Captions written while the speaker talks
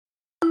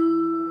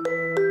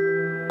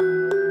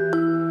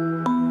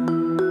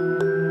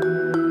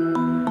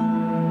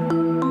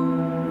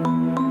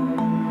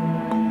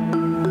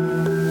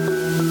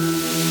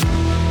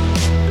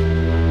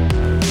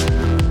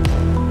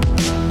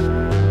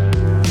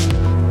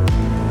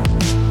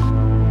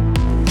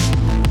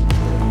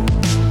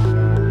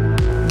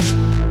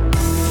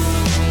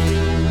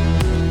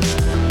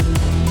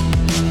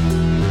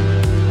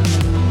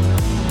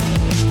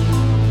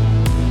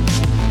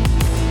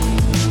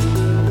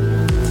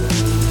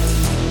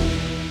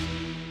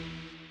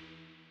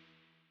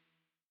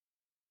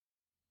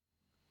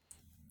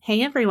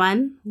Hey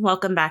everyone,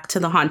 welcome back to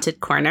the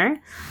Haunted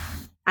Corner.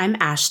 I'm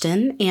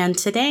Ashton, and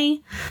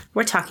today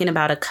we're talking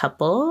about a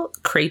couple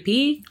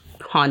creepy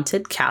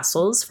haunted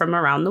castles from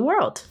around the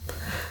world.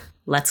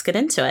 Let's get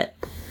into it.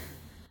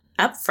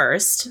 Up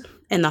first,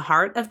 in the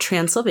heart of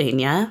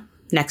Transylvania,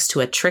 next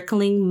to a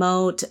trickling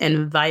moat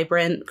and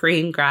vibrant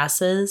green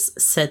grasses,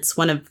 sits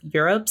one of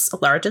Europe's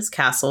largest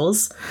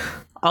castles,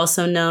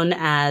 also known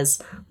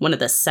as one of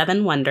the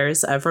Seven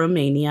Wonders of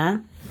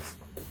Romania.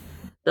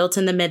 Built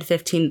in the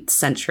mid-15th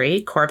century,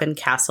 Corvin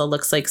Castle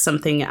looks like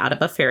something out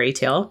of a fairy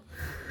tale.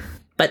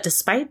 But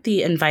despite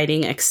the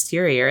inviting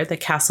exterior, the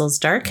castle's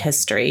dark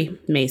history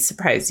may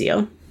surprise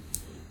you.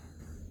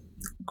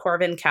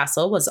 Corvin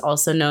Castle was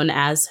also known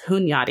as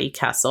Hunyadi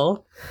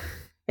Castle.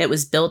 It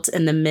was built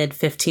in the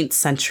mid-15th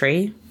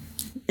century.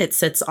 It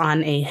sits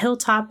on a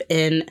hilltop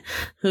in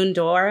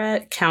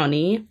Hunedoara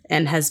County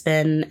and has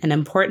been an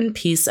important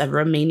piece of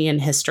Romanian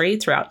history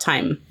throughout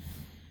time.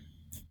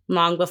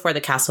 Long before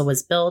the castle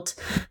was built,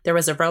 there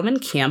was a Roman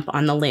camp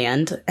on the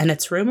land, and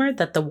it's rumored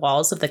that the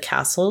walls of the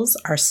castles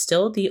are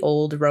still the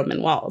old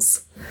Roman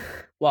walls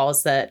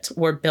that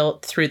were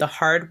built through the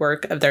hard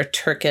work of their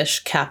Turkish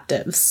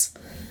captives.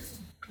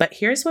 But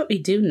here's what we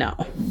do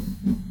know.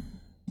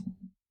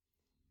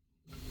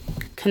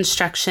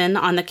 Construction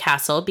on the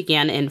castle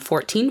began in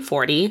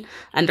 1440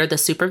 under the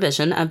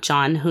supervision of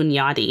John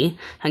Hunyadi,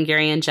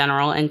 Hungarian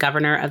general and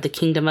governor of the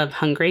Kingdom of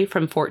Hungary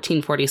from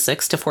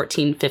 1446 to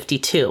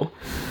 1452.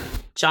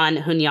 John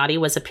Hunyadi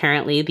was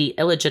apparently the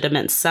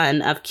illegitimate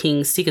son of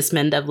King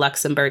Sigismund of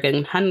Luxembourg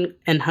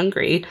and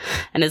Hungary,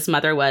 and his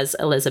mother was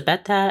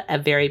Elisabetta, a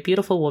very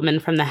beautiful woman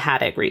from the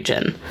Hattig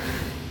region.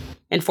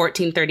 In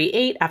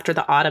 1438, after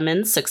the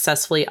Ottomans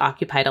successfully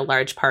occupied a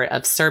large part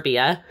of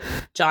Serbia,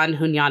 John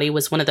Hunyadi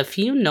was one of the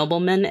few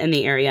noblemen in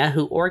the area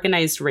who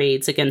organized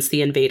raids against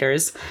the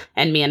invaders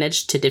and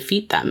managed to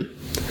defeat them,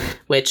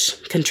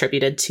 which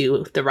contributed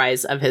to the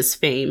rise of his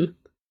fame.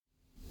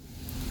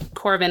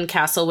 Corvin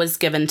Castle was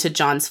given to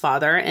John's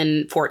father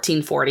in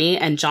 1440,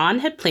 and John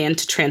had planned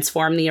to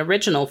transform the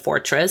original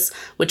fortress,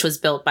 which was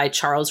built by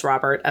Charles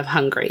Robert of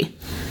Hungary.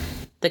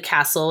 The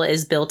castle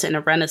is built in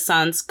a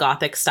Renaissance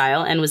Gothic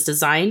style and was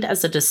designed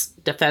as a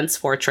defense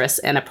fortress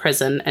and a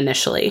prison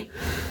initially.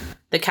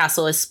 The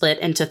castle is split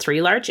into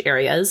three large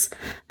areas: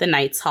 the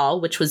Knight's Hall,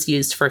 which was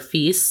used for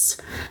feasts,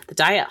 the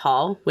Diet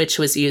Hall, which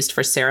was used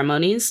for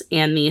ceremonies,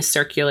 and the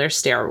circular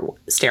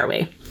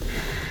stairway.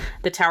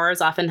 The towers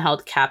often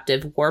held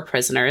captive war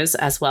prisoners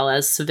as well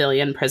as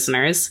civilian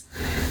prisoners.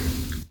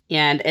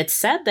 And it's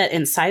said that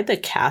inside the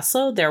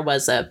castle there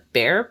was a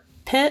bear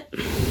pit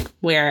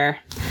where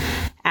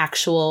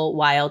actual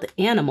wild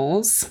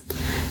animals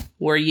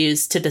were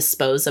used to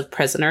dispose of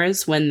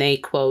prisoners when they,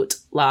 quote,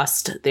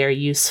 lost their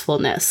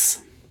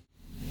usefulness.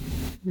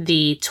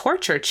 The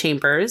torture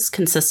chambers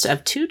consist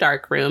of two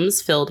dark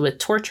rooms filled with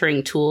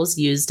torturing tools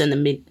used in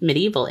the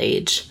medieval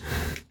age.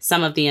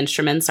 Some of the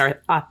instruments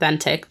are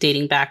authentic,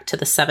 dating back to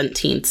the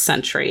 17th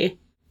century.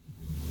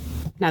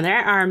 Now, there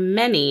are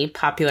many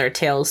popular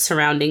tales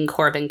surrounding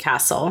Corvin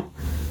Castle.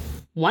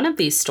 One of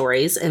these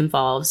stories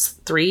involves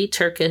 3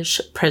 Turkish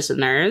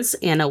prisoners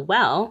and a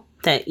well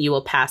that you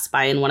will pass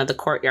by in one of the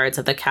courtyards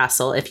of the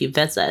castle if you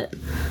visit.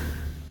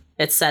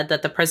 It's said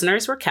that the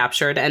prisoners were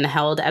captured and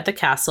held at the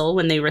castle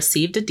when they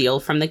received a deal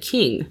from the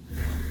king.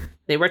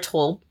 They were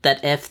told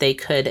that if they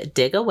could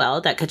dig a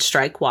well that could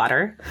strike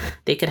water,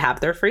 they could have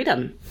their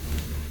freedom.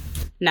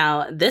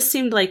 Now, this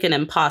seemed like an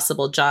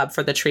impossible job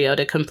for the trio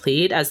to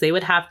complete, as they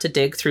would have to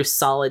dig through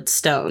solid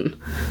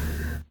stone.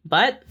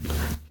 But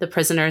the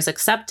prisoners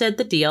accepted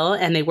the deal,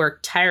 and they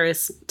worked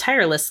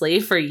tirelessly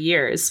for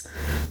years,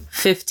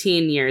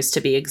 15 years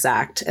to be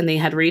exact, and they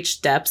had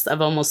reached depths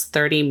of almost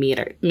 30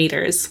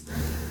 meters.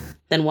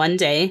 Then one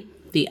day,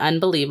 the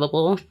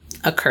unbelievable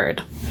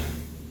occurred.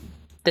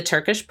 The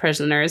Turkish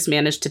prisoners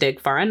managed to dig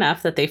far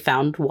enough that they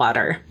found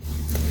water.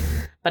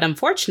 But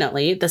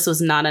unfortunately, this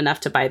was not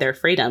enough to buy their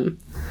freedom.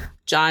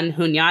 John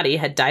Hunyadi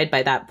had died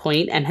by that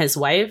point, and his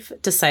wife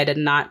decided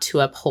not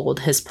to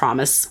uphold his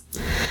promise.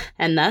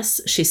 And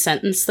thus, she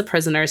sentenced the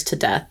prisoners to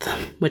death,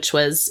 which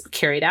was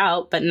carried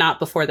out, but not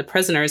before the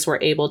prisoners were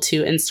able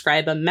to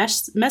inscribe a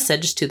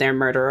message to their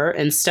murderer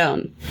in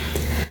stone,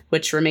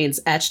 which remains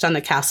etched on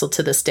the castle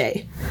to this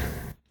day.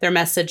 Their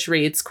message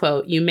reads,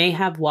 quote, "You may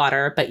have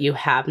water, but you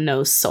have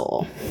no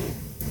soul,"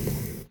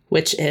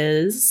 which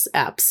is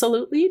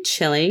absolutely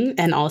chilling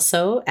and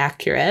also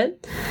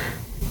accurate.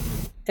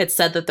 It's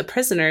said that the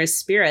prisoners'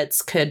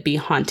 spirits could be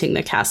haunting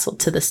the castle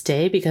to this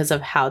day because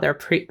of how their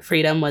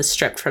freedom was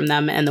stripped from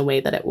them and the way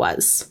that it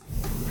was.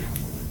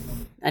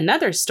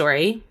 Another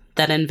story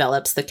that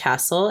envelops the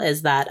castle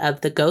is that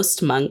of the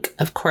ghost monk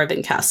of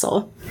Corvin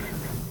Castle.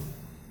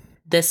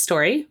 This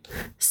story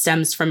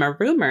stems from a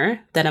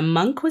rumor that a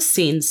monk was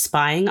seen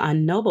spying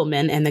on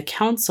noblemen in the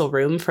council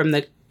room from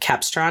the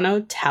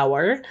Capistrano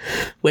Tower,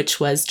 which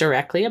was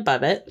directly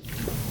above it.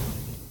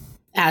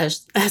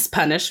 As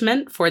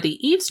punishment for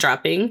the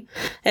eavesdropping,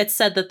 it's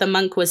said that the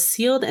monk was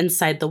sealed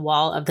inside the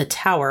wall of the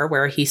tower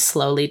where he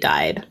slowly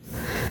died.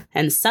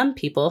 And some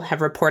people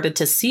have reported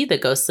to see the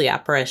ghostly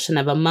apparition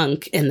of a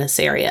monk in this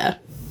area.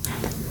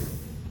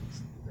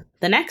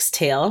 The next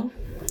tale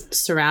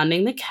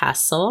surrounding the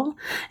castle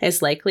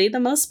is likely the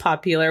most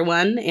popular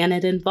one, and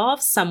it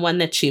involves someone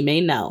that you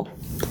may know.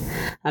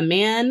 A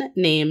man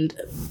named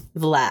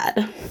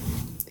Vlad.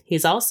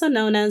 He's also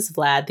known as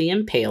Vlad the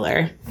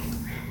Impaler.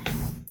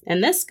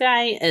 And this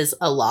guy is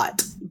a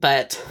lot,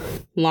 but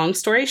long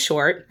story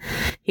short,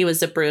 he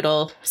was a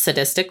brutal,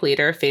 sadistic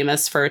leader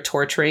famous for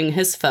torturing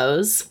his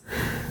foes.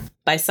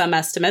 By some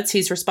estimates,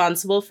 he's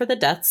responsible for the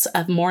deaths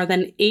of more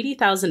than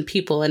 80,000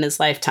 people in his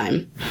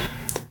lifetime.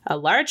 A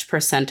large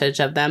percentage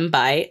of them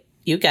by,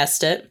 you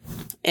guessed it,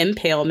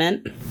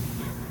 impalement.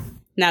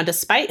 Now,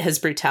 despite his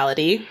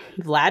brutality,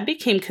 Vlad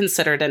became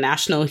considered a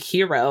national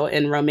hero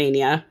in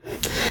Romania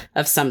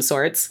of some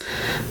sorts,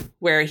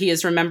 where he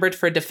is remembered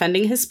for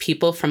defending his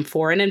people from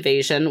foreign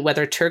invasion,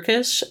 whether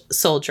Turkish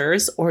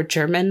soldiers or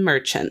German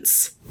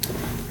merchants.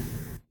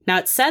 Now,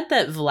 it's said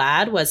that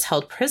Vlad was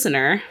held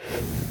prisoner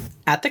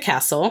at the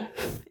castle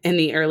in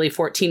the early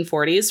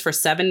 1440s for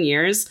 7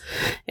 years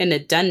in a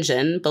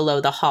dungeon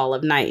below the Hall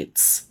of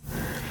Knights.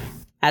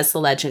 As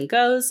the legend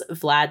goes,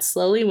 Vlad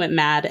slowly went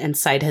mad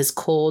inside his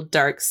cold,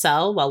 dark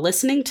cell while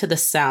listening to the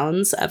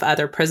sounds of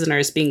other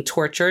prisoners being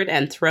tortured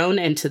and thrown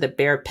into the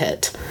bear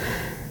pit.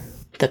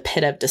 The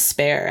pit of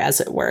despair, as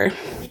it were.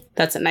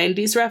 That's a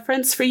 90s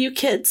reference for you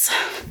kids.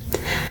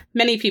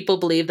 Many people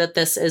believe that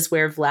this is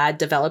where Vlad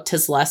developed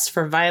his lust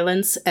for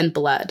violence and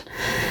blood.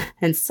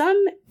 And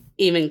some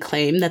even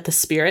claim that the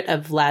spirit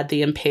of Vlad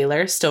the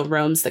Impaler still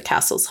roams the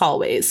castle's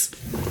hallways.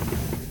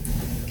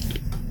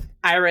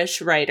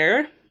 Irish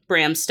writer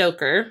Bram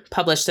Stoker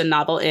published a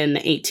novel in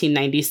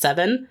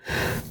 1897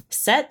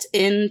 set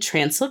in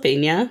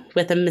Transylvania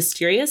with a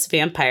mysterious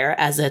vampire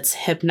as its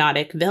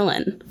hypnotic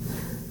villain.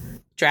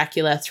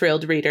 Dracula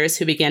thrilled readers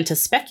who began to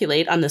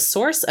speculate on the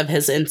source of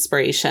his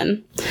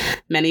inspiration.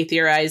 Many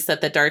theorized that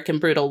the dark and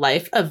brutal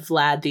life of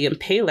Vlad the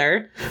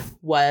Impaler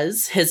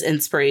was his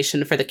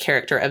inspiration for the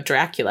character of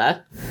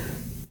Dracula.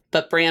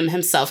 But Bram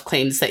himself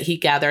claims that he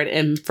gathered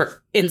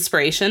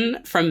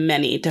inspiration from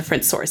many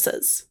different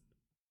sources.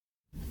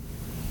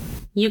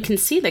 You can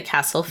see the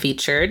castle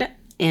featured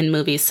in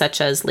movies such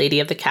as Lady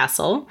of the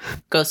Castle,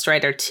 Ghost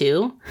Rider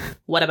 2,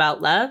 What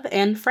About Love,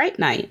 and Fright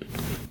Night.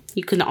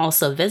 You can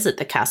also visit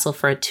the castle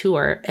for a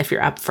tour if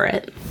you're up for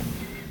it.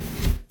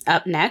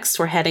 Up next,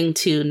 we're heading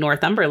to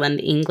Northumberland,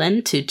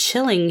 England, to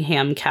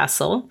Chillingham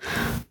Castle,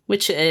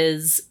 which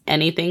is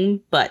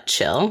anything but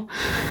chill.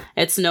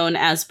 It's known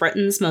as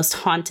Britain's most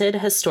haunted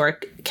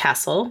historic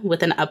castle,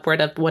 with an upward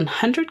of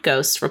 100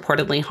 ghosts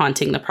reportedly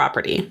haunting the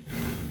property.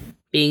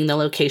 Being the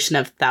location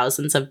of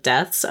thousands of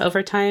deaths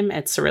over time,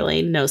 it's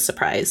really no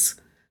surprise.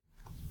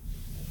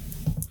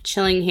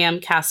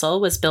 Chillingham Castle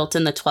was built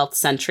in the 12th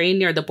century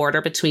near the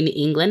border between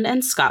England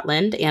and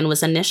Scotland and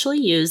was initially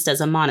used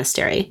as a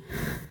monastery.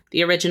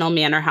 The original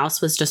manor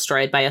house was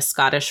destroyed by a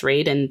Scottish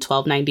raid in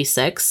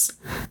 1296.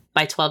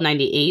 By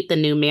 1298, the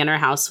new manor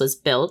house was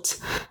built,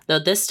 though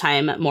this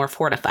time more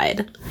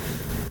fortified.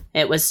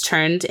 It was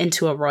turned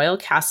into a royal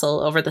castle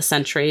over the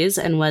centuries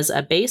and was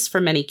a base for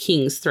many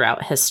kings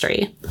throughout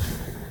history.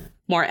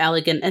 More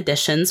elegant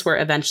additions were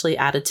eventually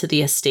added to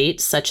the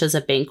estate, such as a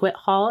banquet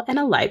hall and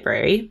a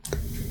library.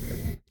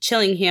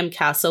 Chillingham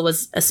Castle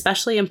was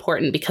especially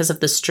important because of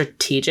the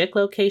strategic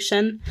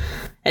location.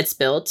 It's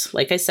built,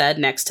 like I said,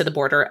 next to the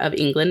border of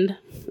England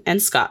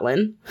and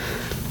Scotland.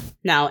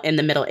 Now, in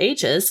the Middle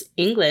Ages,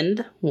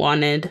 England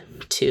wanted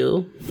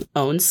to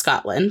own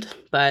Scotland,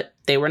 but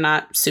they were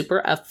not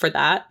super up for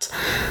that.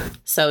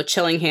 So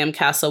Chillingham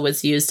Castle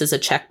was used as a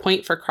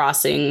checkpoint for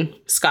crossing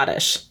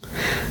Scottish.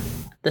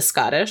 The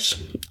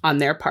Scottish, on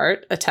their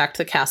part, attacked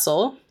the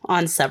castle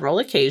on several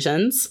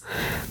occasions.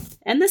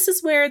 And this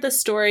is where the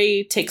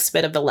story takes a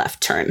bit of a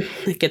left turn.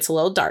 It gets a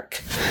little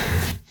dark.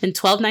 In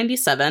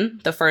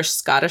 1297, the First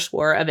Scottish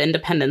War of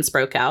Independence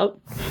broke out.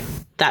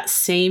 That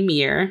same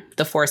year,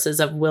 the forces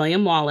of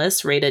William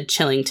Wallace raided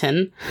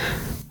Chillington,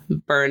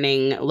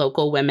 burning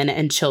local women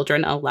and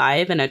children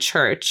alive in a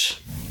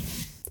church.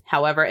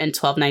 However, in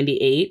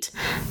 1298,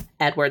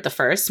 Edward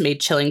I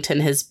made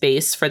Chillington his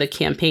base for the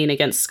campaign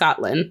against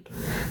Scotland.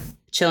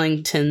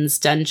 Chillington's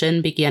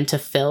dungeon began to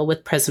fill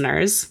with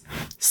prisoners,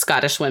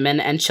 Scottish women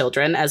and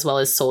children, as well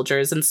as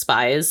soldiers and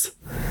spies.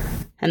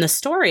 And the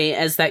story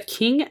is that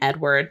King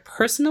Edward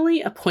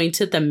personally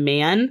appointed the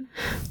man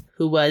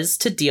who was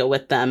to deal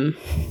with them,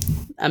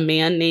 a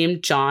man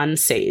named John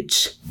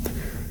Sage.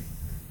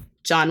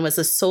 John was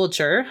a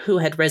soldier who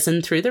had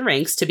risen through the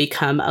ranks to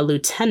become a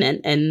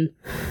lieutenant in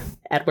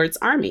Edward's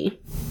army.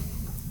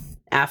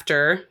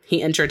 After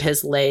he injured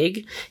his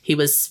leg, he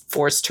was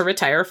forced to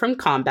retire from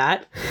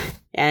combat,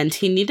 and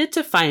he needed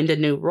to find a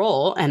new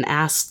role and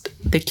asked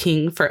the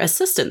king for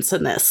assistance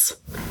in this.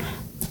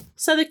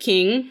 So the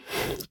king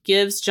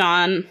gives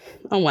John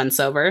a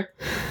once-over,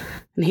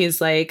 and he's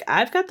like,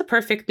 I've got the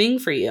perfect thing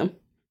for you.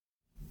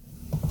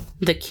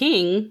 The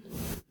king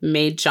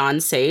made John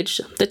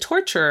Sage the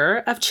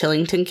torturer of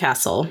Chillington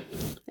Castle.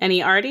 And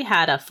he already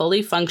had a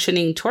fully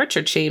functioning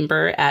torture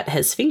chamber at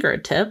his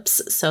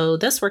fingertips, so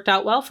this worked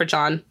out well for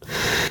John.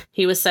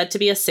 He was said to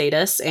be a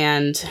sadist,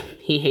 and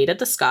he hated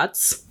the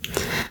Scots.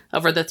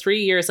 Over the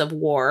 3 years of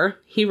war,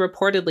 he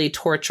reportedly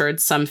tortured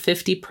some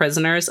 50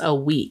 prisoners a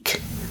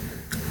week.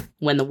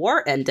 When the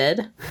war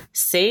ended,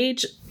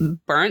 Sage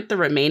burnt the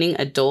remaining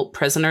adult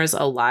prisoners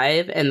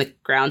alive in the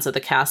grounds of the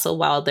castle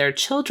while their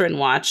children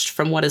watched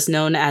from what is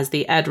known as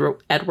the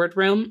Edward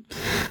Room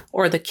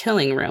or the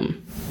Killing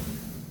Room.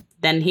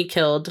 Then he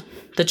killed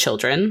the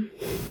children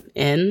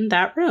in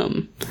that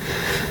room.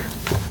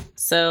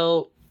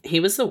 So he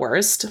was the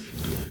worst.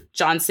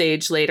 John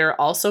Sage later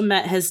also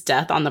met his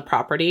death on the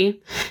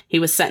property. He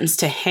was sentenced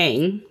to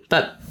hang,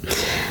 but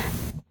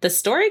the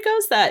story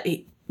goes that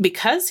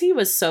because he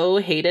was so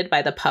hated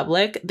by the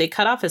public, they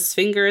cut off his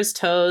fingers,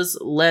 toes,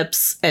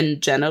 lips,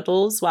 and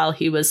genitals while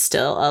he was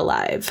still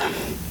alive.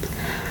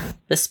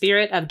 The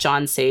spirit of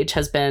John Sage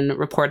has been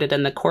reported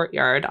in the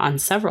courtyard on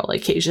several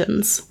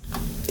occasions.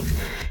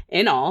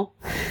 In all,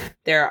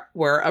 there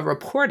were a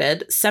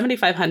reported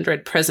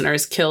 7,500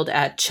 prisoners killed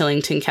at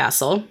Chillington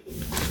Castle.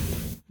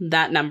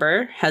 That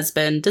number has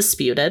been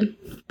disputed,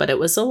 but it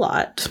was a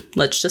lot.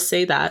 Let's just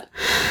say that.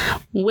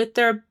 With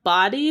their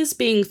bodies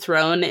being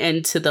thrown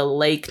into the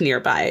lake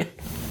nearby.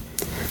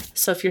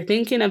 So if you're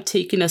thinking of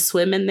taking a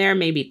swim in there,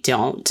 maybe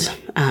don't.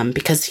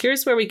 Because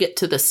here's where we get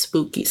to the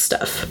spooky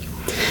stuff.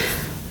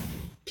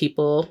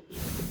 People.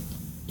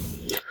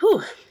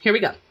 Whew, here we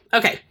go.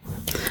 Okay.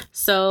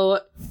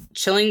 So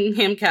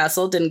Chillingham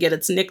Castle didn't get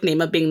its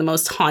nickname of being the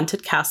most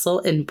haunted castle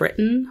in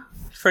Britain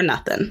for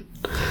nothing.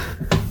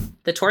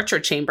 The torture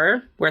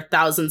chamber, where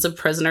thousands of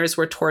prisoners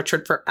were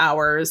tortured for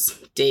hours,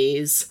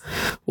 days,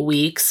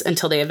 weeks,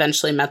 until they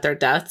eventually met their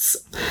deaths.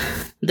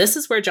 This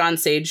is where John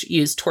Sage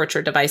used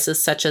torture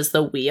devices such as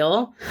the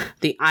wheel,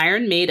 the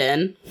Iron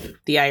Maiden,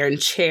 the iron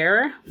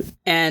chair,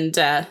 and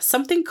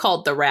something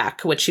called the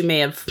rack, which you may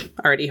have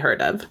already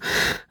heard of.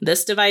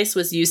 This device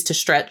was used to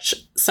stretch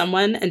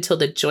someone until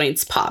the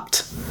joints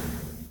popped.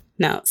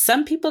 Now,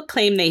 some people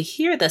claim they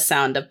hear the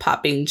sound of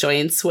popping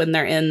joints when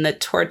they're in the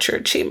torture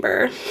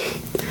chamber.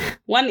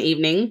 One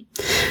evening,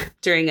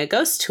 during a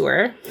ghost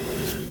tour,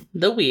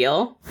 the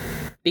wheel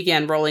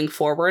began rolling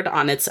forward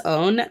on its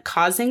own,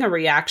 causing a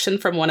reaction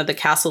from one of the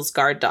castle's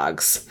guard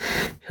dogs,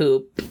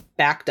 who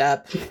backed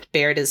up,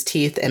 bared his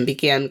teeth, and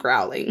began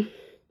growling.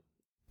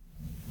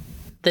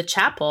 The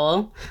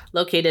chapel,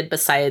 located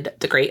beside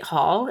the Great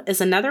Hall, is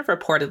another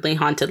reportedly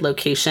haunted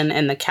location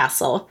in the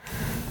castle.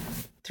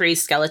 3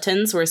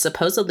 skeletons were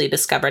supposedly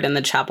discovered in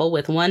the chapel,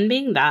 with one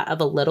being that of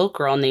a little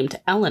girl named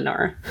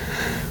Eleanor,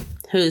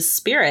 whose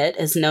spirit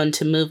is known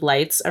to move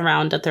lights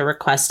around at the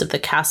request of the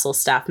castle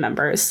staff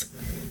members.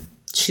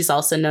 She's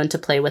also known to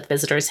play with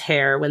visitors'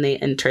 hair when they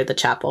enter the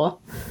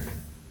chapel.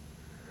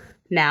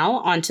 Now,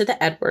 onto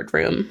the Edward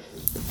Room,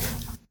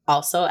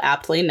 also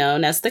aptly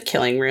known as the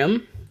Killing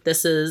Room.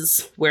 This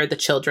is where the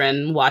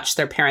children watch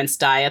their parents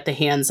die at the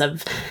hands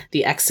of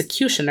the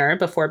executioner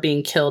before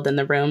being killed in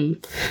the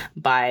room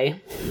by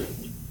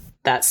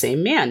that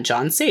same man,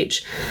 John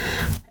Sage.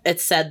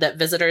 It's said that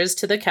visitors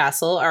to the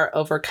castle are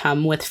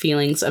overcome with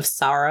feelings of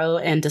sorrow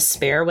and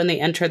despair when they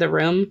enter the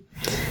room.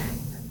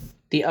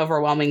 The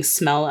overwhelming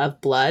smell of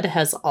blood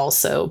has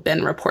also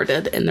been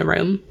reported in the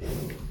room.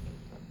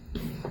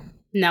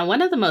 Now,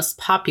 one of the most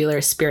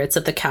popular spirits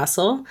of the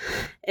castle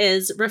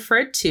is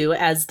referred to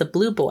as the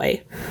Blue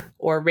Boy,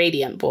 or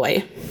Radiant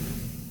Boy.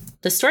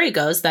 The story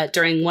goes that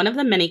during one of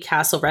the many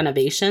castle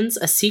renovations,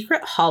 a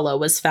secret hollow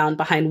was found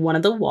behind one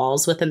of the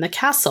walls within the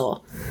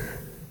castle.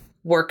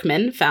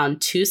 Workmen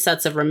found 2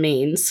 sets of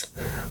remains.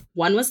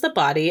 One was the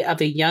body of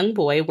a young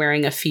boy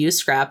wearing a few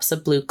scraps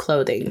of blue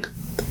clothing.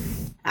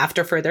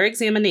 After further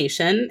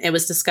examination, it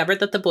was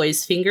discovered that the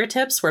boy's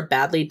fingertips were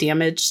badly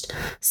damaged,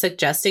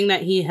 suggesting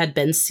that he had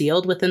been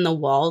sealed within the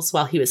walls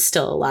while he was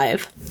still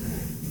alive.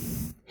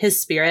 His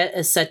spirit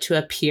is said to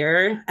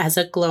appear as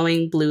a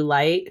glowing blue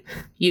light,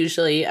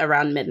 usually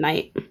around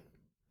midnight.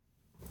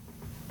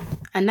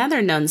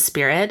 Another known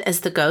spirit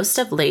is the ghost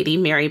of Lady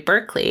Mary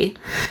Berkeley,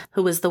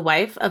 who was the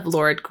wife of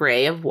Lord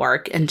Grey of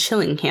Wark and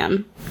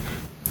Chillingham.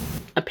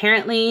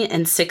 Apparently,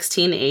 in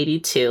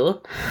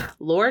 1682,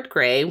 Lord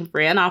Grey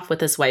ran off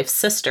with his wife's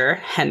sister,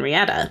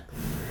 Henrietta.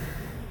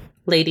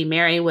 Lady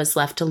Mary was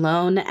left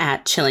alone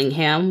at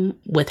Chillingham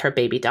with her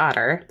baby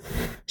daughter.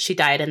 She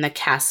died in the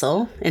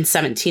castle in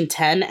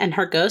 1710, and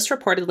her ghost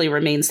reportedly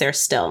remains there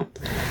still.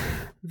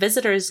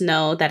 Visitors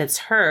know that it's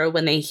her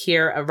when they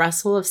hear a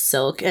rustle of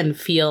silk and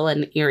feel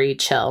an eerie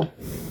chill.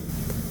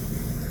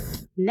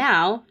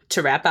 Now,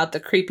 to wrap out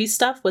the creepy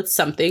stuff with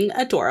something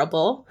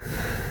adorable,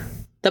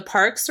 the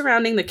park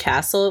surrounding the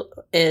castle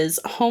is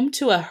home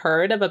to a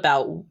herd of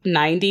about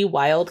 90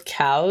 wild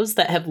cows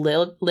that have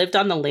lived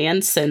on the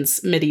land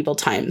since medieval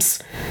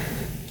times.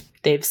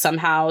 They've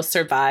somehow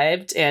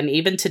survived, and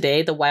even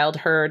today, the wild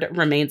herd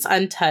remains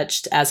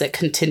untouched as it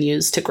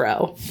continues to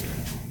grow.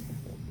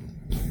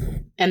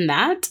 And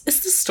that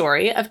is the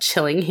story of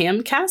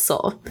Chillingham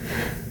Castle.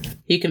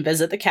 You can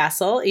visit the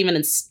castle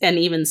and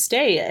even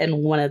stay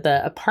in one of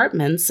the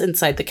apartments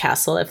inside the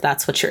castle if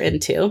that's what you're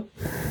into.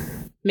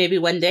 Maybe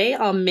one day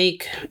I'll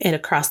make it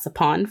across the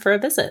pond for a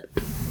visit.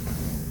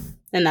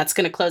 And that's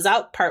going to close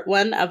out part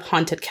 1 of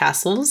Haunted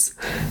Castles.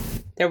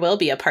 There will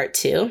be a part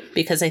 2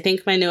 because I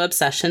think my new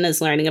obsession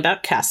is learning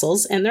about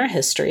castles and their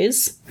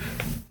histories.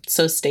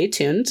 So stay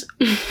tuned.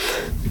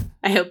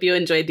 I hope you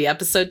enjoyed the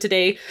episode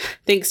today.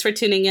 Thanks for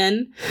tuning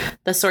in.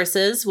 The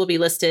sources will be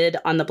listed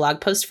on the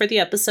blog post for the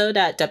episode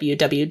at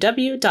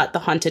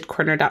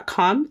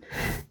www.thehauntedcorner.com.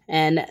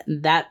 And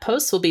that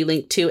post will be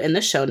linked to in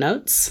the show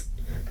notes.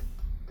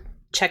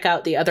 Check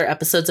out the other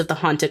episodes of The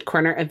Haunted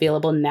Corner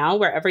available now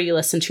wherever you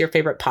listen to your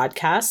favorite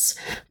podcasts,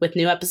 with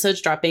new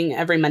episodes dropping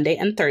every Monday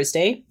and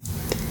Thursday.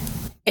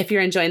 If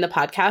you're enjoying the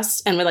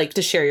podcast and would like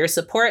to share your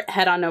support,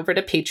 head on over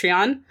to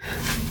Patreon.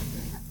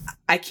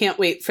 I can't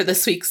wait for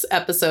this week's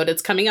episode.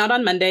 It's coming out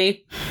on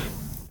Monday.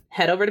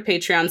 Head over to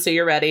Patreon so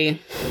you're ready.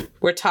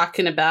 We're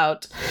talking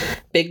about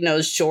Big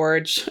Nose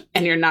George,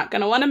 and you're not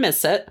going to want to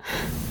miss it.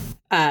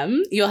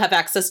 You'll have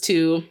access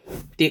to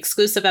the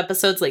exclusive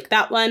episodes like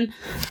that one,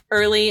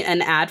 early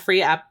and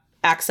ad-free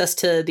access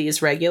to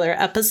these regular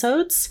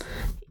episodes,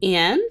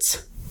 and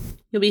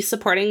you'll be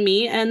supporting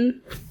me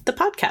and the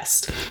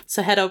podcast.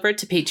 So head over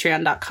to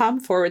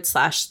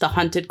patreon.com/The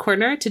Haunted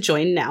Corner to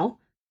join now.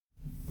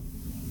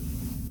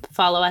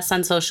 Follow us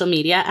on social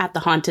media at The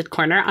Haunted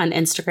Corner on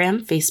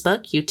Instagram,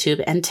 Facebook,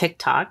 YouTube, and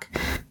TikTok.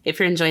 If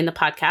you're enjoying the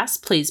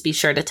podcast, please be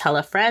sure to tell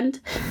a friend.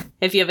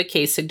 If you have a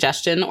case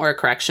suggestion or a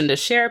correction to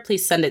share,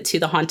 please send it to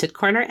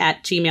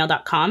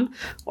thehauntedcorner@gmail.com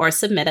or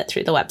submit it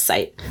through the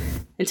website.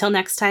 Until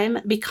next time,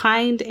 be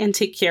kind and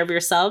take care of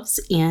yourselves,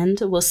 and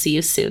we'll see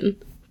you soon.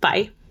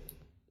 Bye.